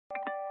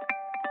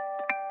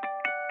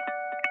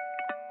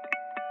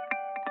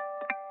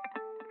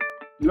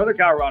Northern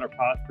Colorado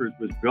Prospers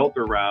was built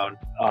around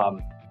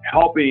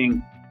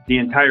helping the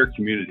entire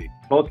community,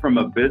 both from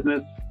a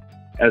business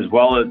as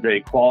well as a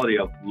quality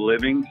of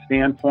living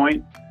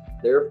standpoint.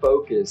 Their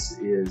focus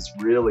is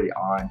really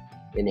on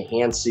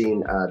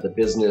enhancing the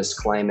business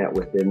climate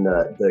within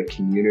the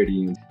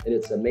community. And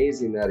it's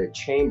amazing that a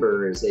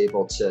chamber is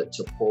able to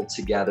pull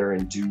together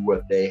and do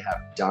what they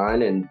have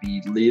done and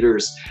be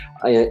leaders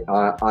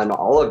on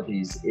all of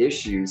these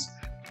issues.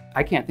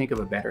 I can't think of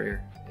a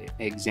better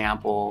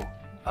example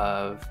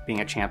of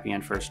being a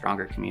champion for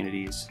stronger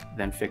communities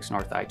than Fix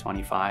North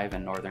I-25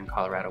 and Northern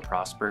Colorado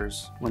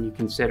Prospers. When you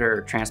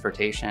consider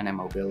transportation and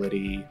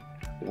mobility,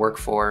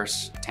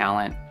 workforce,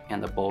 talent,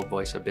 and the bold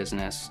voice of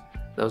business,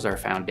 those are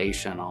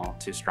foundational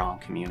to strong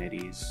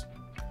communities.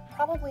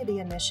 Probably the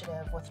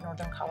initiative with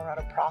Northern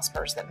Colorado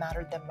Prospers that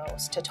mattered the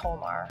most to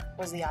Tolmar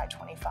was the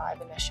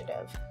I-25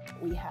 initiative.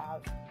 We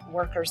have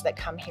workers that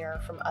come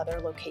here from other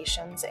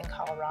locations in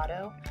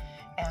Colorado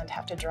and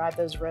have to drive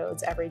those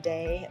roads every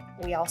day.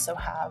 We also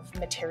have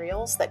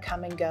materials that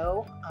come and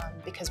go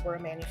because we're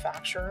a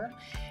manufacturer,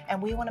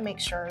 and we want to make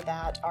sure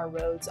that our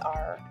roads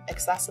are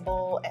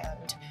accessible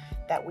and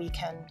that we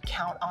can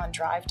count on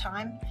drive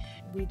time.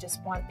 We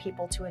just want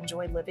people to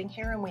enjoy living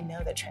here, and we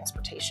know that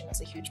transportation is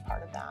a huge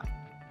part of that.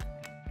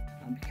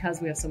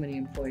 Because we have so many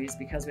employees,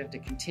 because we have to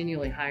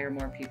continually hire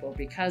more people,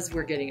 because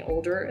we're getting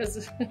older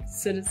as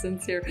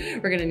citizens here,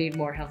 we're going to need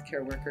more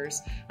healthcare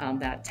workers.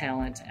 That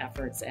talent,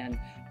 efforts, and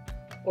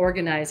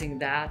organizing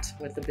that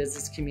with the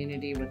business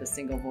community with a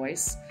single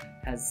voice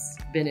has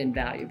been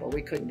invaluable.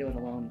 We couldn't do it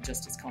alone,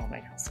 just as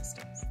Columbine Health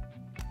Systems.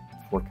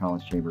 Fort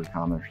Collins Chamber of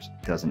Commerce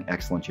does an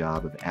excellent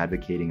job of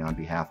advocating on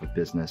behalf of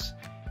business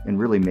and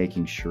really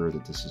making sure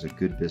that this is a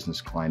good business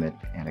climate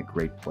and a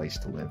great place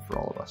to live for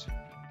all of us.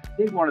 I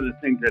think one of the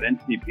things that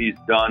NCP's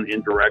done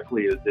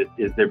indirectly is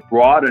it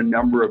brought a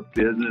number of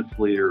business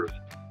leaders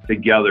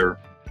together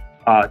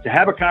to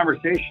have a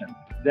conversation.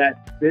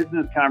 That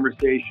business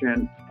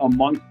conversation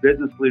amongst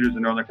business leaders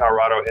in Northern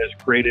Colorado has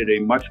created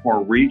a much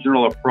more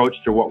regional approach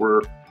to what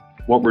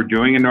we're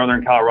doing in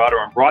Northern Colorado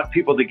and brought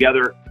people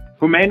together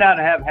who may not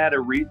have had a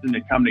reason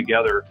to come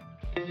together.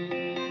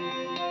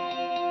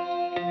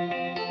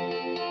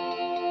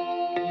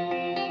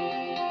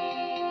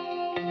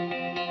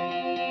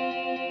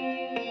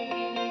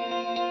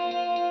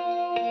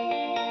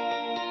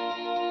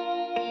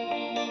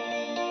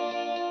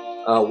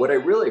 What I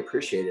really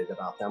appreciated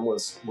about them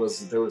was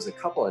there was a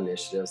couple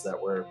initiatives that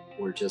were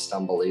just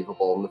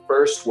unbelievable. And the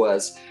first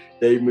was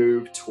they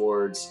moved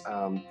towards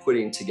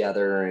putting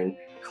together and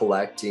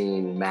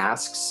collecting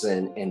masks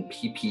and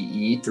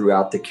PPE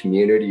throughout the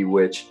community,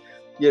 which,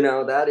 you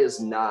know, that is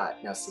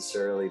not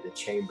necessarily the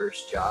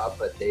chamber's job,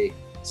 but they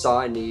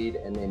saw a need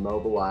and they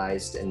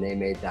mobilized and they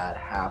made that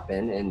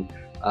happen. And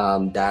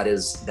that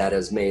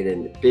has made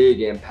a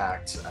big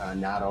impact,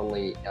 not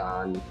only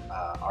on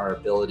our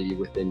ability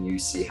within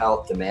UC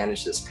Health to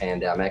manage this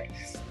pandemic,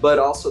 but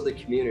also the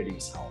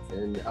community's health.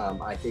 And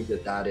I think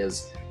that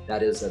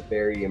is a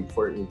very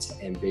important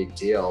and big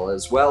deal,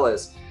 as well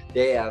as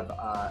they have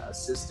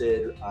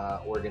assisted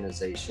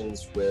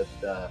organizations with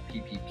the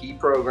PPP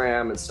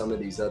program and some of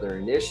these other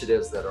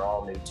initiatives that are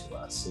all new to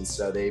us. And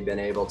so they've been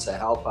able to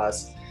help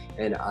us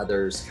and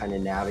others kind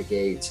of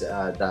navigate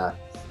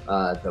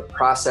the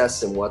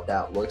process and what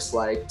that looks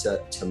like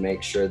to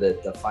make sure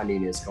that the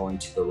funding is going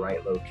to the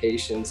right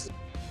locations.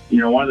 You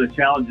know, one of the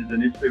challenges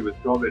initially with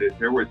COVID is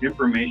there was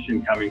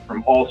information coming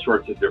from all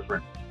sorts of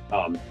different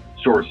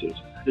sources.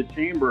 The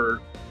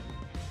chamber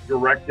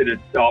directed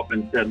itself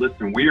and said,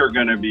 listen, we're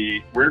going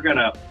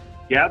to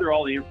gather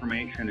all the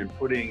information and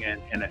putting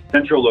in a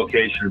central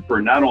location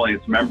for not only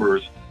its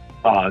members,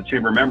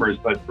 chamber members,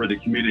 but for the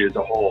community as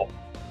a whole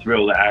to be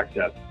able to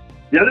access.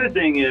 The other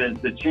thing is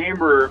the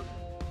chamber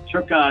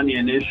took on the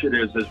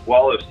initiatives as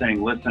well as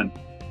saying, listen,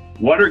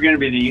 what are going to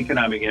be the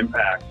economic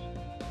impacts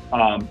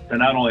to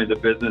not only the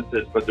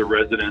businesses, but the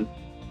residents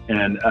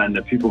and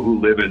the people who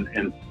live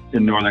in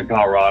Northern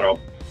Colorado?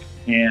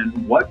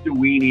 And what do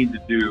we need to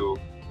do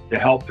to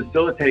help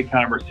facilitate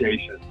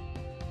conversations,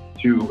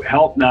 to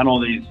help not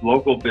only these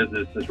local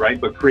businesses,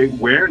 right, but create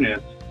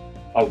awareness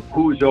of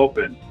who's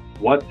open,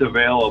 what's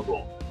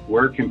available,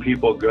 where can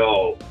people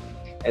go?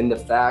 And the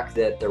fact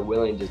that they're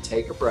willing to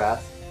take a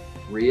breath,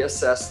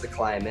 reassess the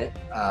climate,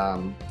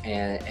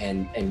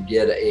 and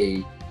get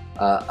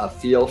a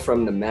feel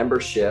from the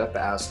membership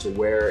as to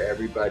where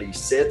everybody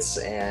sits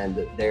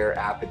and their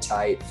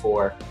appetite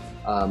for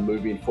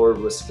moving forward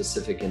with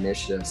specific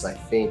initiatives, I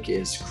think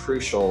is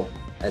crucial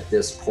at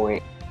this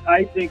point.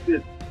 I think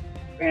this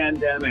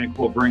pandemic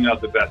will bring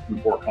out the best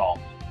in Fort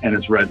Collins and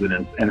its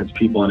residents and its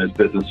people and its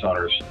business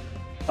owners.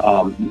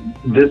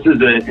 This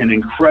is an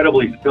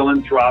incredibly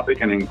philanthropic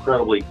and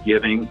incredibly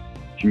giving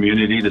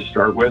community to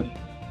start with.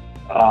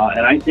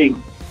 And I think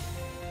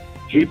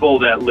people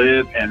that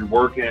live and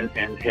work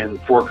in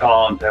Fort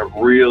Collins have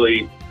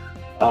really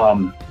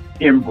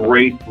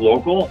embraced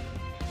local.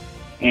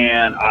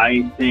 And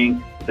I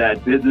think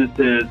that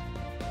businesses,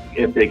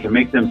 if they can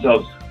make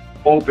themselves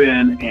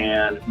open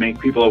and make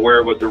people aware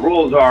of what the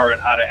rules are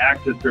and how to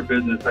access their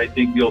business, I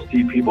think you'll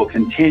see people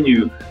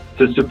continue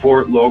to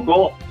support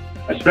local,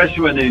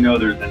 especially when they know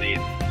there's a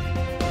need.